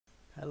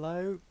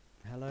Hello?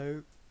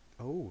 Hello?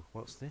 Oh,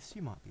 what's this,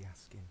 you might be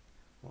asking?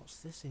 What's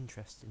this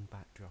interesting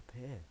backdrop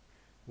here?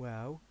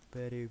 Well,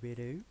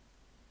 bidoo.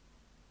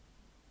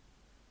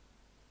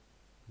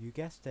 You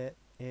guessed it,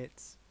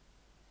 it's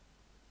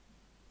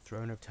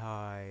Throne of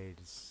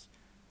Tides.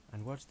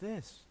 And what's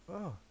this?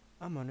 Oh,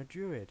 I'm on a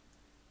Druid.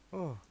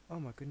 Oh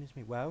my goodness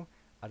me. Well,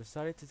 I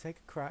decided to take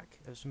a crack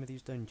at some of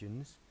these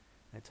dungeons,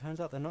 and it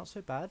turns out they're not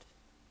so bad.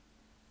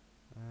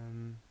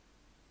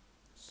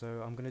 So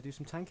I'm going to do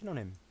some tanking on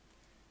him.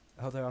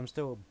 Although I'm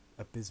still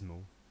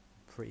abysmal.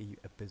 Pretty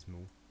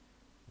abysmal.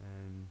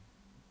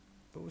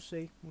 But we'll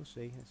see.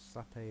 Let's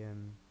slap a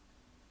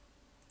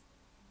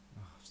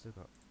oh, I've still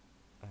got.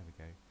 There we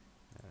go.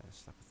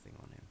 Slap a thing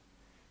on him.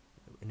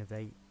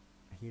 Innovate.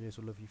 Healers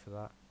will love you for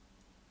that.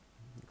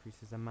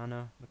 Increases their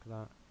mana. Look at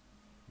that.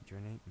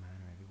 Drain 8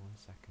 mana every 1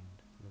 second.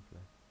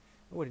 Lovely.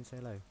 Oh, I didn't say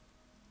hello.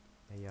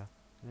 There you are.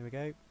 There we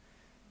go.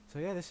 So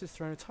yeah, this is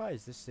Throne of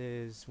Tides. This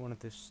is one of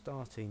the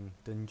starting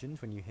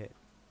dungeons when you hit,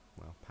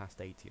 well,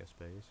 past 80, I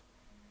suppose.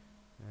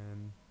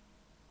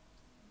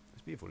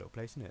 It's a beautiful little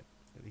place, isn't it?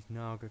 Got these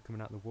Naga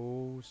coming out the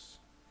walls.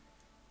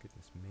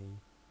 Goodness me.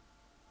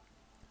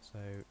 So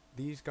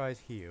these guys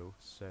heal,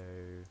 so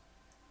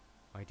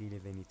ideally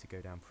they need to go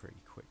down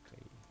pretty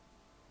quickly.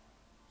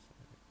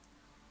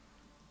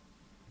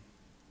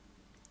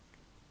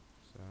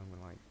 So I'm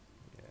gonna I'm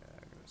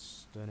gonna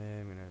stun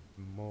him, I'm gonna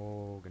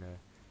maul, gonna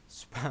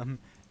spam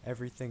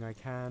everything I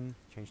can.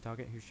 Change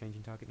target. Who's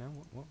changing target now?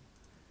 What?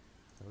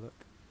 Let's have a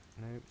look.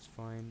 No, it's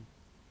fine.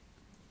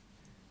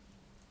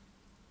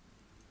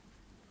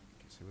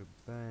 Okay, so we're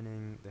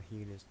burning the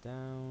healers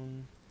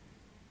down.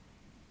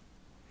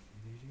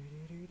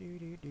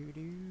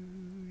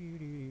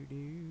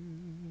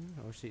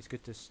 Obviously it's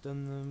good to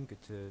stun them,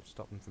 good to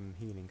stop them from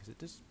healing, because it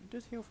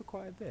does heal for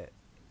quite a bit.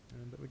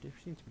 But we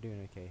seem to be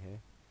doing okay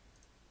here.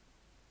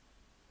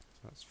 So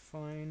that's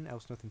fine.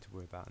 Else nothing to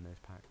worry about in those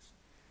packs.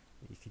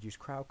 You could use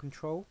crowd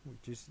control,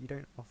 which is, you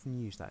don't often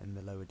use that in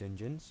the lower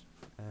dungeons.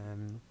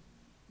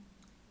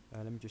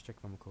 Let me just check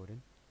if I'm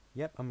recording.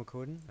 Yep, I'm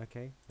recording.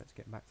 Okay, let's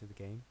get back to the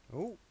game.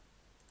 Oh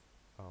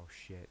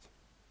shit.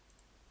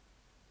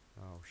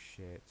 Oh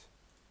shit.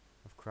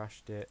 I've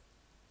crashed it.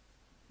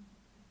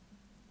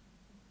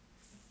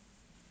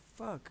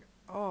 Fuck.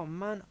 Oh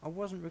man, I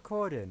wasn't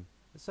recording.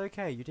 It's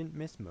okay, you didn't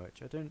miss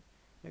much. I don't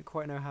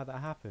quite know how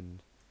that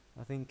happened.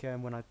 I think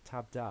when I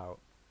tabbed out,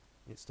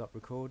 it stopped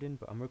recording,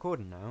 but I'm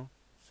recording now.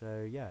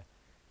 So yeah,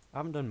 I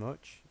haven't done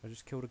much. I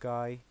just killed a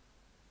guy.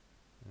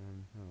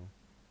 Oh,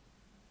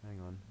 hang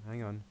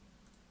on.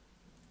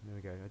 There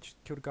we go. I just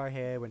killed a guy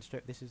here. Went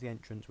straight. This is the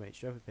entrance. Went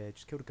straight up here.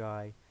 Just killed a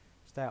guy.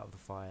 Stay out of the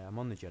fire. I'm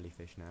on the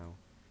jellyfish now.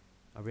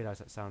 I realise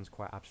that sounds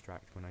quite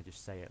abstract when I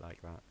just say it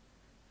like that.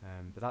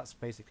 But that's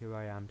basically where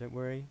I am. Don't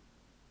worry.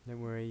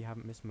 You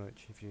haven't missed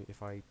much.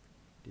 If I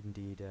did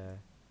indeed. It'd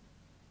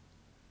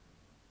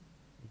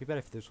be better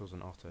if this was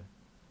an otter.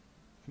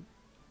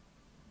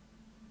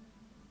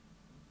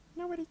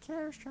 Nobody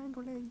cares,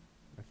 Strangly.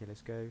 Okay,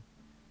 let's go.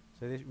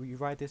 So you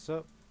ride this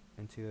up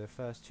into the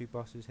first 2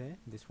 bosses here.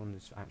 This one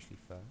is actually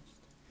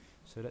first.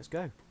 So let's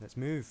go. Let's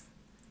move.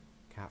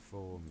 Cat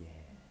form, yeah.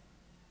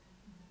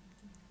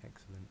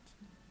 Excellent.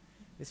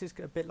 This is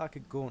a bit like a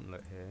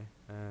gauntlet here.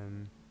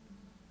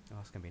 Oh,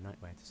 it's going to be a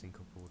nightmare to sync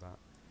up all that.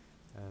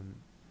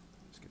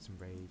 Let's get some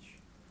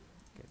rage.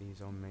 Get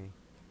these on me.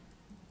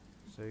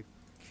 So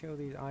kill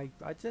these. I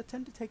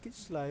tend to take it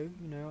slow.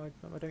 You know,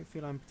 I don't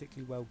feel I'm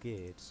particularly well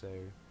geared, so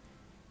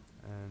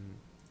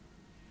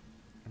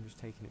I'm just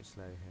taking it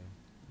slow here.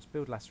 Let's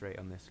build lacerate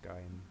on this guy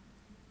and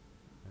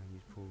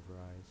use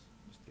pulverize.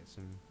 Just get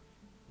some.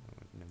 Oh,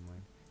 never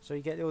mind. So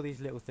you get all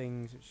these little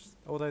things, which,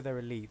 although they're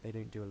elite, they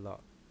don't do a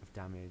lot of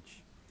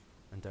damage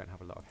and don't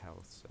have a lot of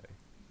health. So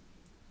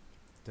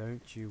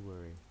don't you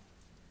worry.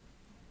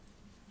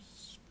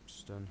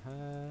 Stun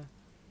her.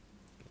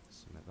 Get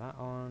some of that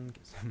on.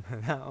 Get some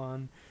of that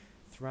on.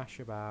 Thrash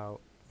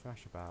about.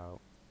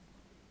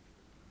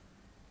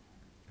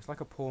 It's like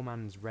a poor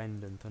man's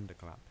rend and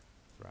thunderclap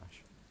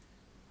thrash.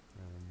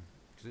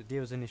 Because it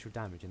deals initial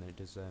damage and then it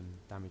does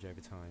damage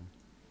over time,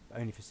 but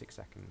only for 6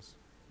 seconds.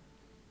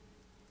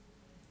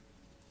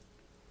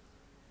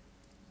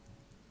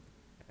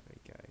 There we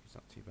go. It's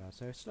not too bad.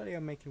 So slowly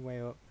I'm making way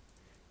up.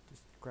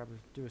 Just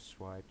do a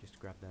swipe. Just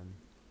grab them.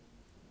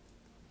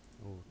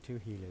 Oh, 2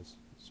 healers.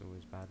 It's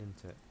always bad,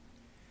 isn't it?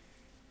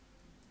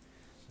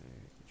 So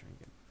try and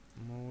get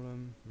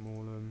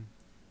maul them.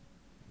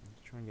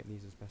 Try and get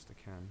these as best I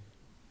can.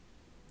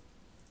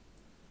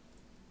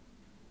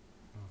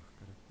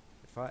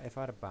 Oh, if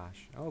I had a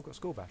bash. Oh, I've got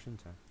skull bash,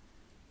 haven't I?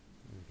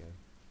 There we go.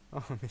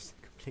 Oh, I missed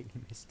it.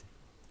 Completely missed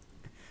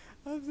it.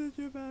 I'm such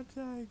a bad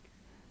tank.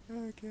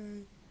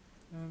 Okay.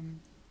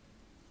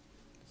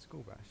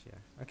 Skull bash,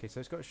 yeah. Okay, so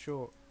it's got a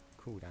short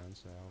cooldown,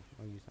 so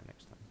I'll use that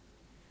next time.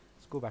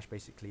 Skull bash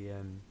basically,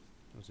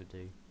 what does it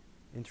do?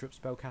 Interrupts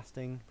spell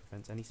casting,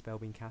 prevents any spell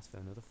being cast for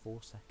another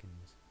 4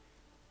 seconds.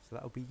 So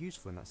that'll be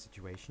useful in that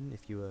situation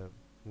if you were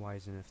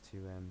wise enough to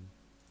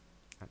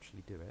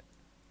actually do it.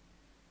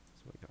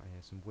 So what we got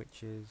here? Some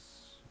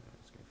witches.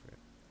 Let's go for it.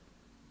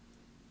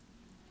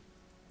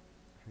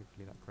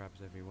 Hopefully that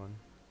grabs everyone.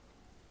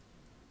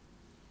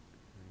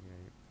 There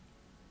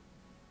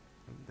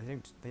we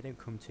go. They don't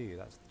come to you,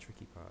 that's the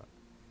tricky part.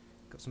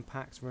 Got some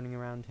packs running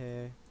around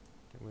here.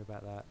 Don't worry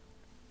about that.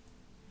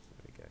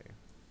 There we go.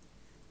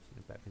 Just in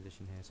a better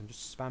position here. So I'm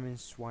just spamming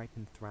swipe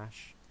and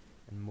thrash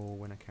and more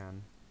when I can.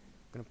 I'm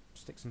gonna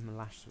stick some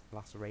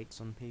lacerates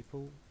on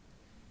people.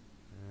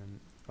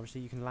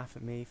 Obviously you can laugh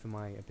at me for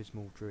my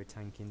abysmal druid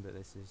tanking, but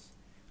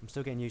I'm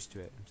still getting used to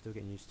it. I'm still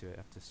getting used to it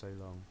after so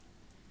long.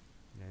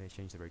 You know, they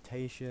changed the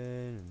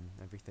rotation and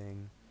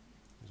everything.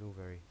 It was all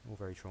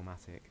very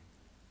traumatic.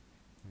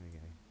 There we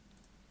go.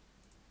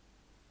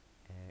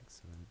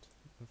 Excellent.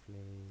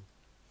 Lovely.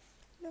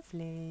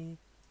 Lovely.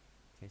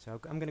 Okay,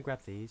 so I'm going to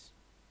grab these.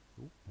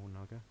 Ooh, more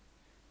Naga.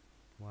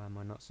 Why am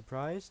I not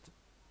surprised?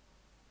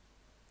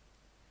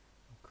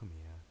 Oh, come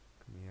here.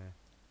 Come here.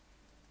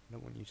 I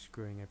don't want you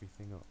screwing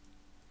everything up.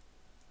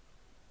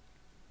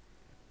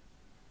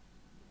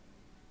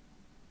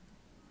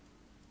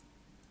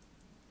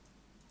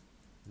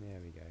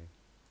 There we go.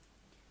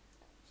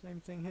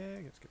 Same thing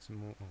here. Let's get some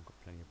more. Oh, I've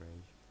got plenty of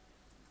rage.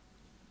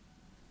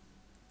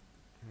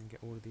 And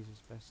get all of these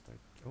as best I.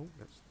 Oh,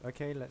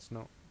 okay. Let's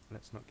not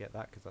get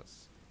that because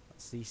that's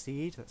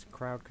CC'd. That's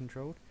crowd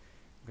controlled.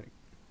 I'm gonna.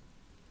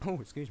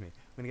 Oh, excuse me.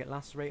 I'm gonna get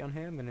lacerate on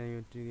here. I'm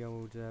gonna do the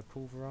old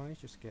pulverize.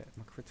 Just get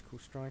my critical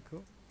strike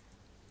up.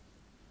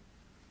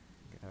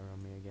 Get her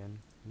on me again.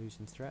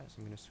 Losing threats.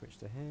 I'm gonna switch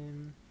to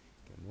him.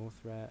 Get more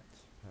threat.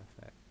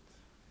 Perfect.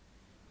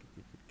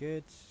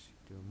 Good.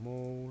 Do a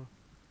maul.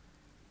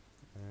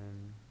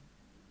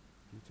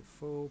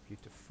 Beautiful.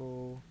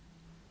 Beautiful.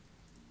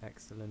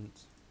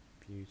 Excellent.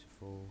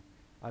 Beautiful.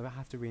 I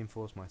have to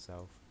reinforce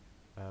myself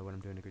when I'm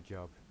doing a good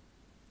job.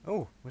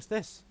 Oh, what's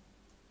this?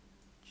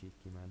 Cheeky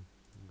man.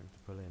 I'm going to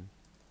pull in.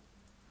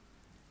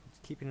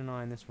 Just keeping an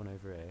eye on this one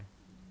over here.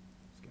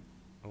 Let's go.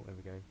 Oh, there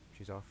we go.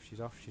 She's off.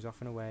 She's off. She's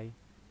off and away.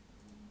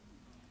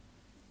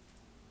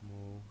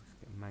 More. Let's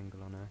get a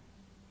mangle on her.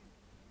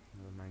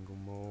 Another mangle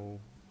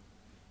maul.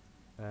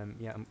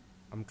 Yeah,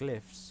 I'm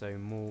glyphs, so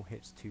maul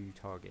hits 2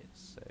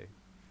 targets, so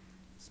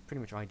it's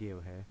pretty much ideal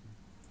here.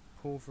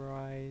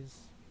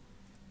 Pulverize.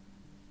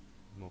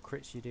 The more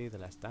crits you do, the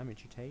less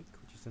damage you take,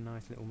 which is a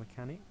nice little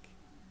mechanic.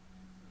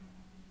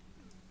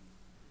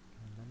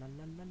 La, la,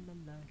 la, la, la,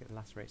 la. Get the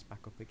lacerates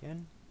back up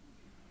again.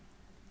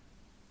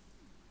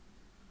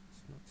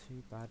 It's not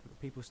too bad. We've got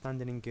people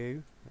standing in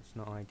goo. That's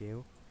not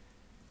ideal.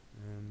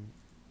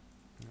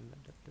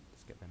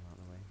 Let's get them out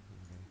of the way. There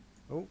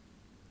we go. Oh,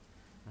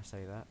 I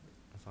say that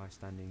as I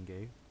stand in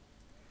goo.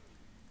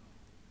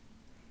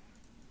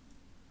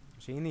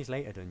 See, in these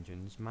later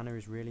dungeons, mana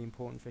is really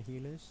important for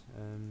healers.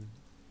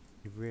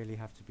 You really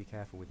have to be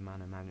careful with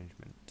mana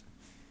management.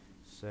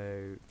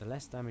 So the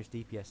less damage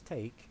DPS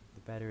take,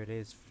 the better it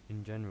is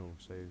in general.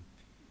 So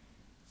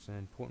it's an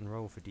important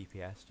role for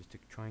DPS, just to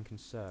try and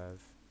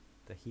conserve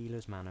the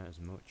healer's mana as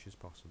much as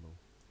possible.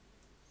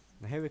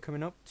 Now here we're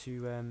coming up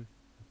to, oh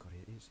god,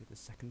 is it the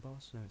second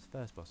boss? No, it's the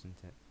first boss,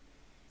 isn't it?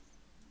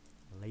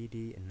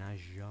 Lady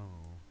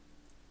Najan.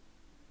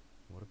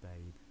 What a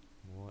babe.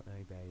 What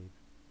a babe.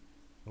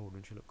 Oh,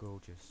 doesn't she look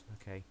gorgeous?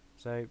 Okay,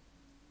 so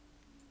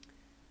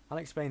I'll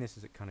explain this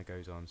as it kind of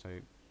goes on.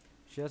 So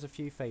she has a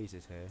few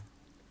phases here.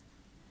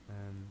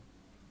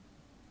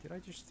 Did I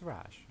just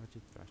thrash? I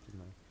did thrash,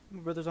 didn't I?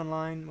 My brother's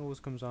online, always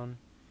comes on.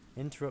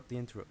 Interrupt the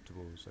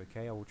interruptables.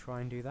 Okay, I will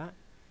try and do that.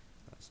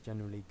 That's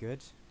generally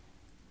good. So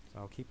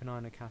I'll keep an eye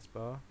on the cast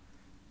bar.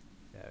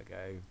 There we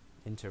go.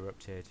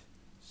 Interrupted.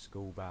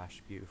 Skull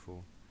bash.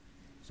 Beautiful.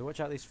 So watch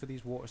out for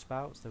these water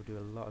spouts. They'll do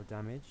a lot of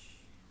damage.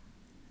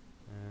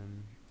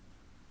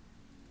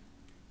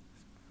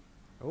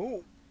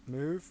 Oh!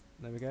 Move.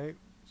 There we go.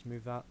 Let's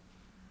move that.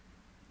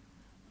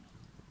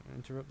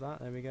 Interrupt that.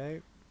 There we go.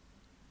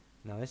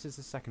 Now this is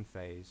the second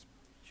phase.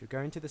 She'll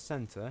go into the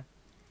center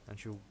and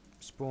she'll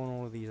spawn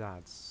all of these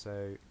adds.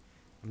 So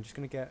I'm just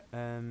going to get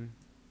some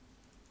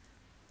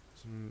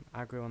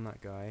aggro on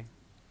that guy,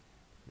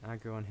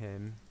 aggro on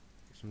him,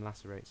 get some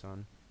lacerates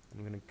on, and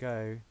I'm going to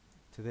go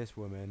to this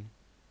woman.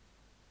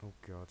 Oh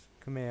god,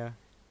 come here,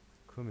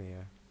 come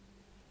here,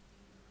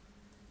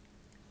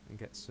 and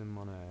get some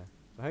on her.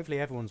 So hopefully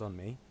everyone's on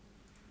me,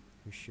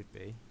 who should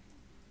be.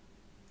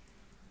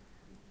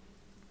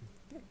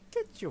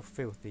 Get your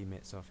filthy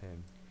mitts off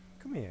him.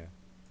 Come here.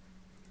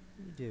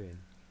 What are you doing?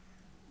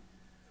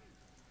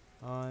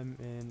 I'm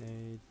in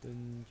a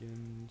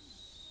dungeon.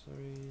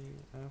 Sorry,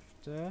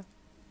 after.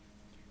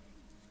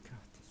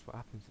 God, that's what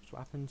happens. That's what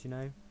happens, you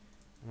know.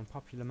 I'm a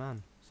popular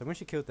man. So when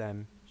she killed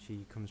them,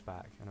 she comes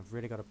back, and I've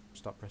really got to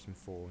stop pressing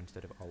 4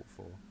 instead of Alt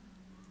 4.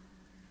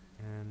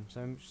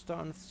 So I'm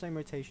starting with the same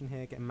rotation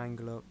here, getting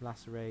mangle up,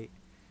 lacerate,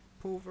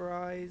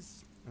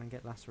 pulverize, and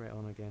get lacerate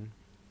on again.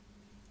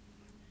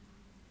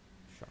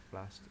 Shock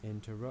blast,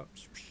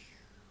 interrupts.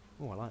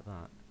 Oh, I like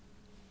that.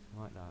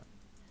 I like that.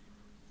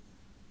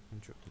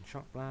 Interrupting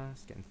shock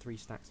blast, getting 3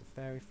 stacks of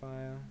fairy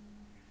fire.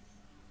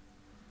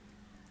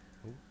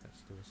 Oh,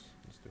 let's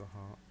do a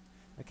heart.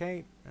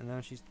 Okay, and now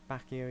she's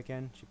back here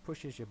again. She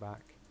pushes you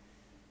back.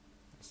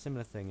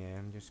 Similar thing here.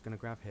 I'm just gonna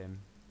grab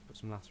him, Put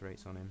some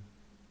lacerates on him.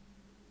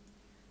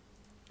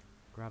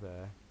 Grab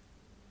her.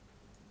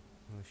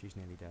 Oh, she's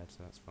nearly dead, so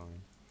that's fine.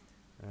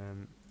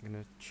 I'm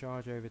gonna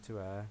charge over to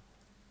her.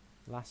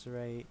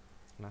 Lacerate,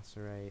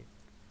 lacerate.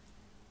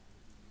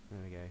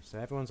 There we go. So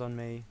everyone's on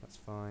me. That's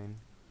fine.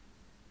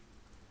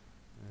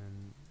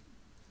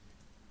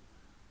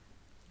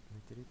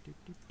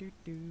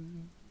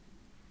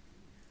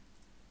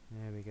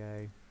 There we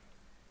go.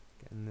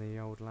 Getting the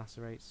old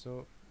lacerates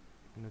up.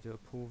 Gonna do a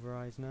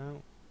pulverize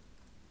now.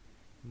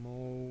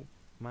 Maul,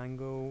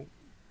 mangle,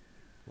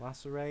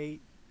 lacerate,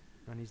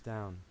 and he's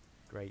down.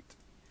 Great.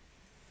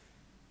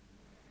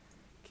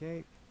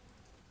 Okay.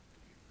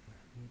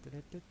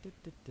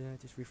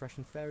 Just refresh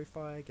and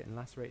verify. Getting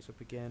lacerates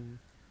up again.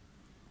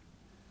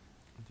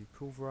 I'll do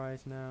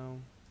pulverize now.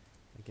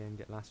 Again,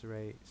 get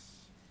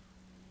lacerates.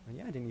 And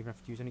yeah, I didn't even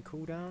have to use any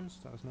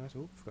cooldowns. That was nice.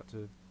 Oh, forgot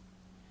to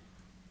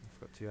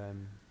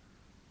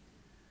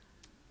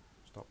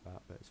stop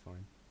that, but it's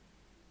fine.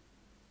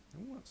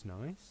 Oh, that's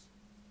nice.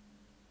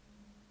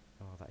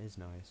 Oh, that is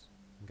nice.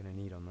 I'm gonna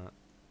need on that.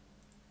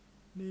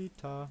 Need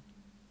tar.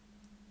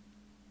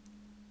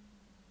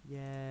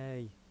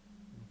 Yay!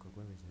 Oh god,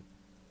 where is it?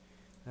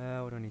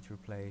 What do I need to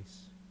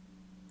replace?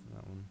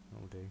 That one.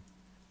 That'll do.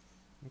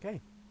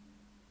 Okay.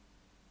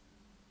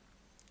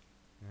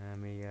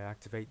 And we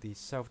activate the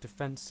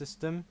self-defense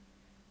system,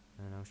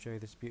 and I'll show you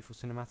this beautiful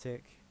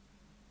cinematic.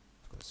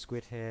 It's got a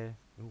squid here.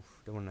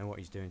 Oof, don't want to know what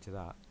he's doing to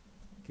that.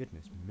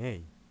 Goodness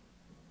me.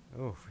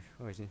 Oh,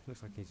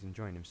 looks like he's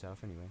enjoying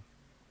himself anyway.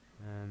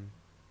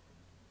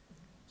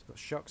 It's got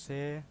shocks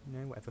here. You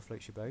know, whatever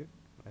floats your boat.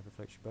 Whatever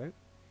floats your boat.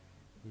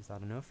 Is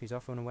that enough? He's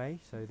off and away.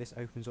 So this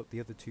opens up the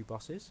other two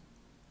bosses.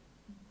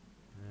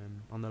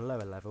 On the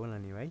lower level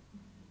anyway.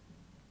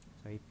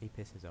 So he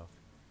pisses off.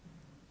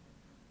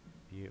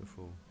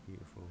 Beautiful,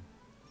 beautiful.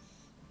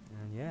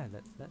 And yeah,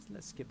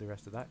 let's skip the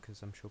rest of that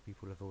because I'm sure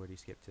people have already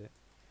skipped it.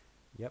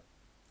 Yep.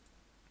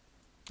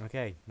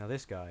 Okay, now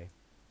this guy.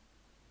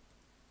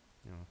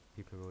 You know,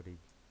 people are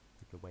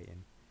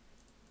waiting.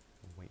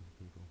 I'm waiting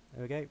for people.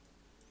 There we go.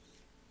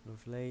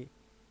 Lovely.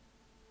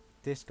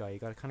 This guy, you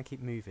gotta kind of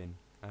keep moving.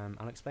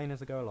 I'll explain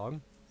as I go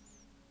along.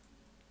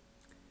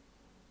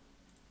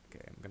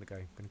 Okay, I'm gonna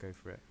go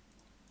for it.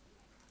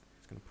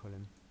 Just gonna pull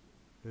him.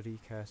 Bloody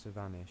Cursor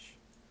Vanish.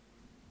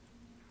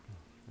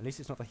 At least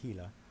it's not the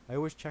healer. I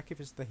always check if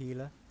it's the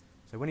healer.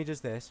 So when he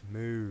does this,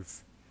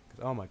 move.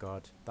 Because oh my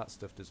god, that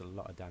stuff does a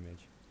lot of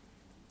damage.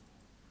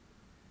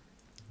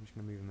 I'm just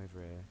gonna move him over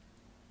here.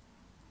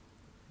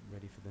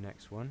 Ready for the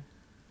next one.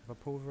 Have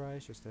I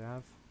pulverized? Just to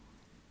have.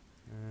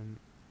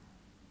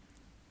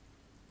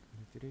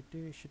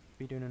 Should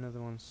be doing another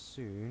one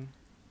soon.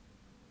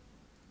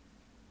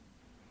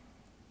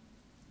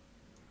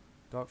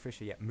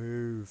 Darkfisher, yeah,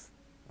 move.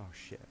 Oh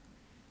shit.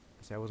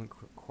 See, I wasn't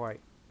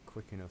quite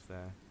quick enough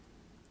there.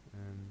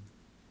 I'm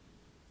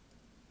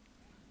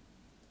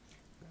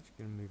actually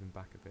going to move him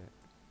back a bit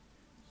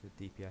so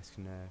DPS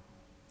can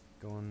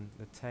go on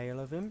the tail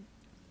of him.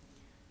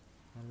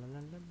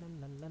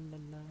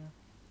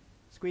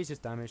 Squeezes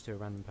damage to a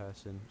random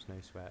person. It's no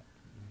sweat.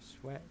 No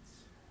sweat.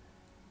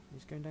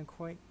 He's going down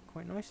quite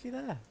nicely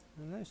there. I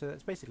don't know. So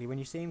that's basically when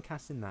you see him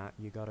casting that,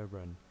 you gotta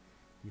run.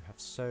 You have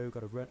so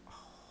gotta run. Oh.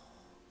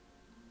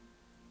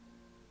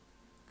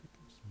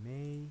 Goodness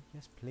me.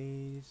 Yes,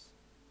 please.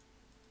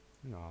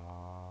 Aww.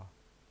 Oh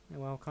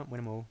well, can't win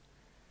them all.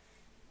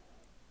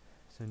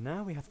 So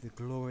now we have the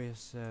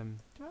glorious. Do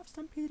I have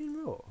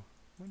Stampeding Roar?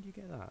 When do you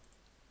get that?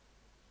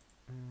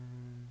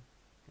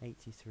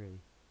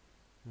 83.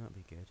 That'll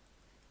be good.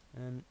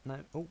 Now,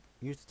 oh,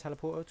 use the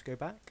teleporter to go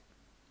back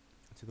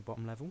to the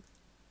bottom level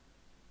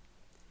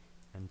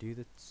and do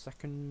the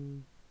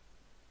second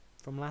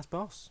from last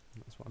boss.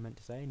 That's what I meant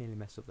to say. Nearly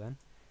messed up then.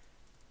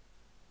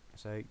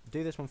 So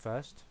do this one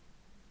first.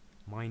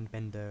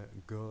 Mindbender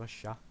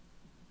Gorsha.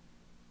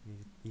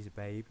 He's a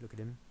babe. Look at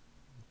him.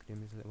 Look at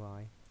him, his little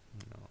eye.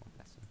 Oh,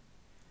 bless him.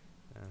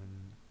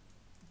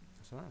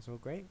 So that's all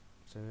great.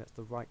 So that's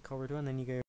the right corridor, and then you go